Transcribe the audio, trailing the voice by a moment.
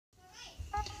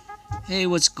Hey,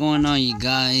 what's going on, you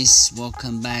guys?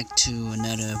 Welcome back to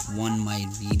another one of my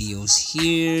videos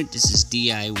here. This is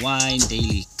DIY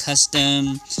Daily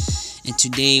Custom, and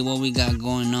today what we got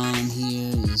going on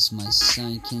here is my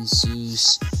son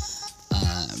Kensu's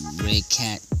Red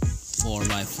Cat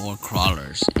 4x4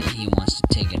 crawlers, and he wants to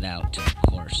take it out, of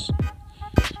course.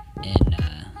 And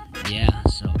yeah,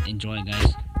 so enjoy,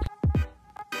 guys.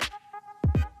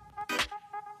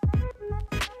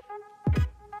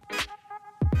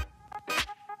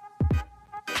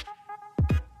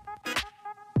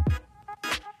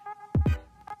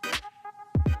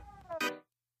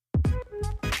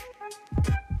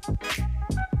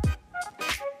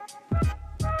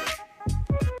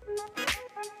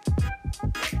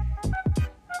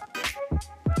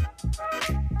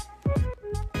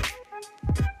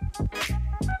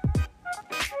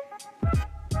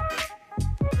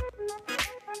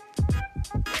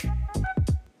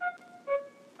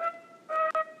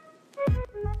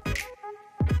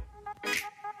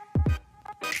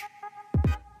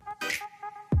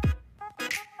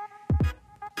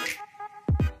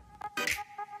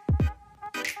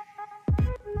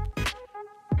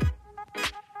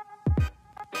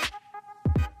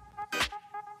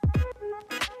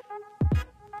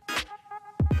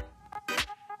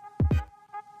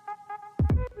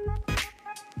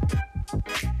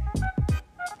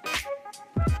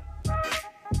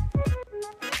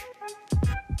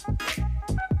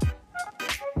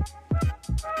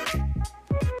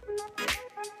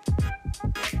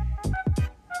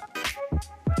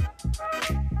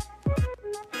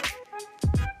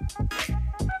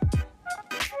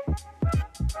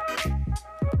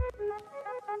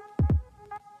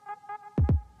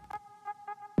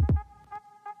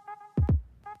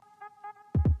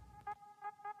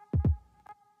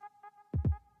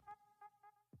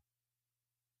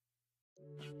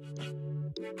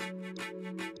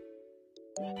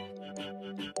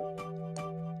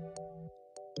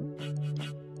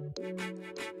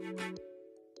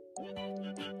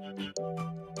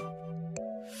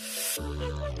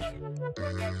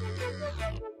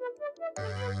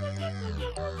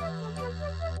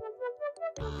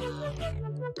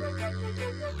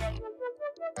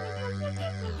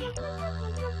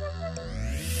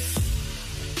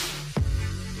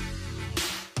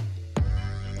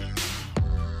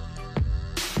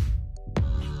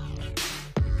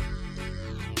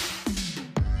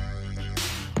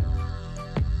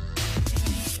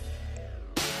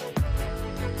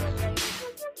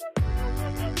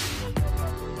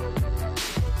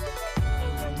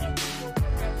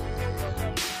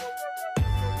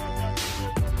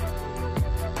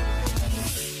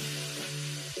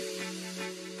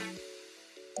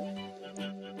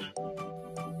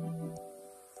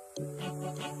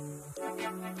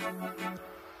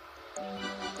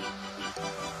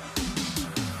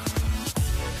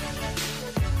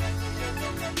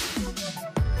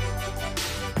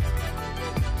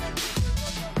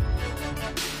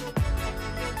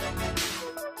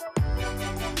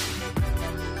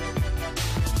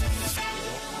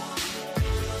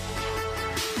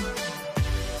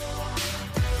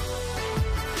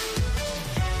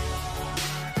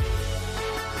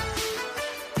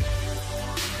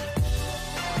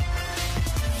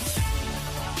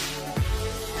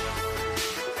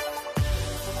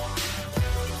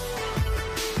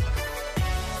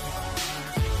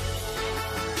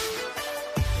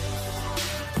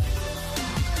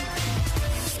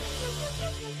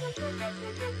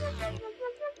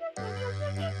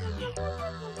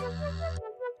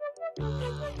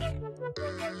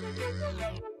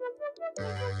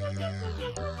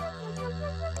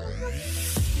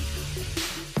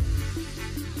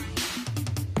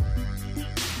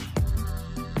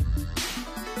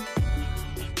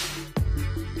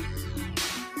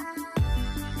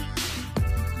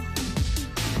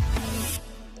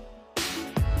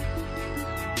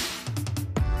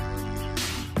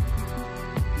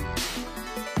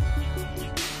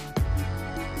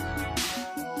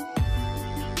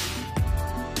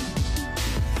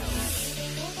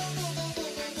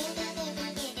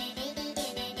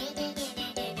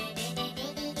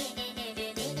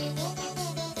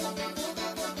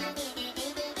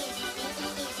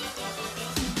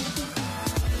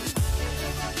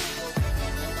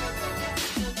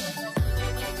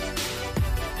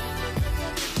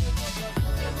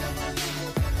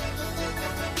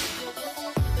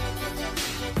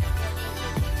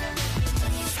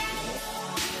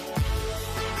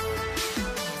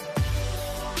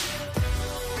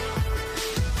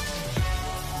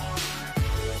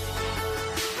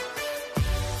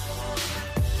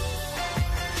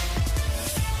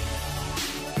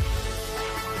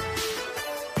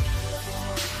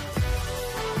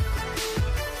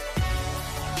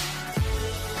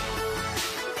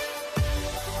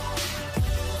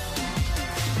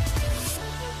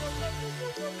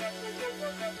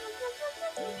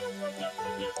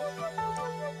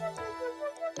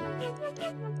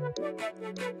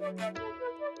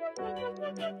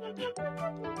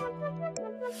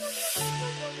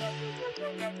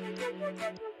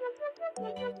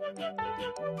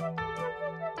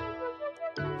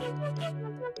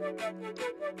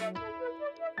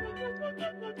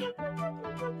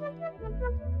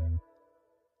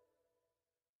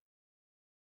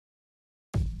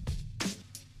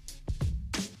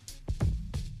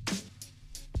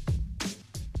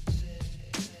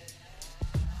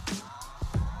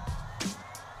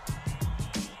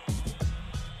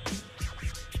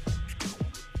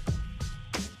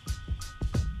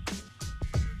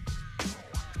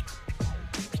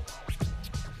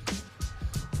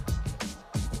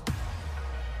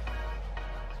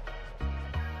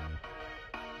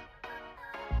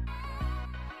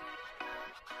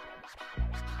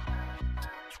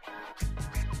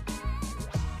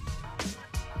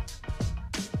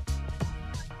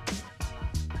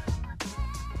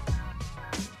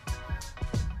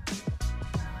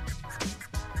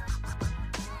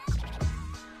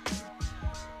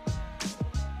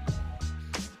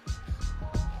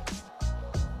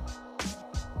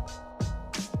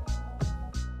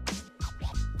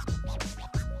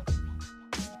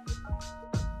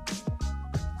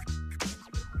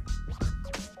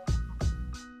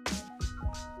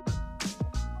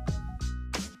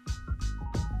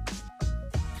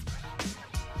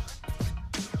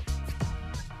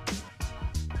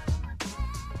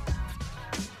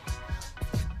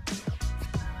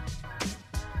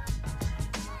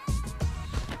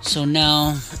 So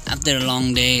now, after a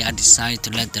long day, I decided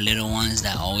to let the little ones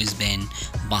that always been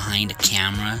behind the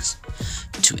cameras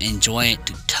to enjoy it,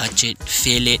 to touch it,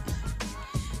 feel it,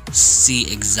 see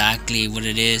exactly what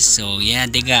it is. So yeah,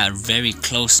 they got very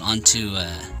close onto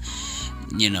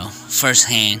first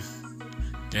hand.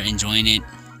 They're enjoying it,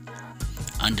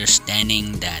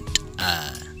 understanding that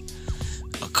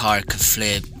a car could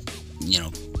flip,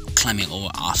 climbing over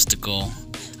obstacle.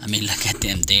 I mean, look at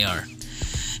them, they are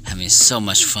having so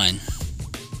much fun.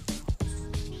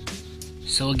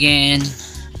 So again,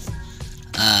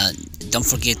 don't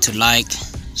forget to like,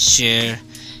 share,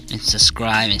 and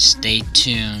subscribe, and stay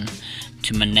tuned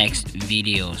to my next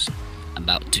videos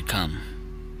about to come.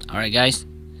 Alright guys,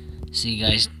 see you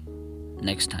guys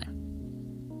next time.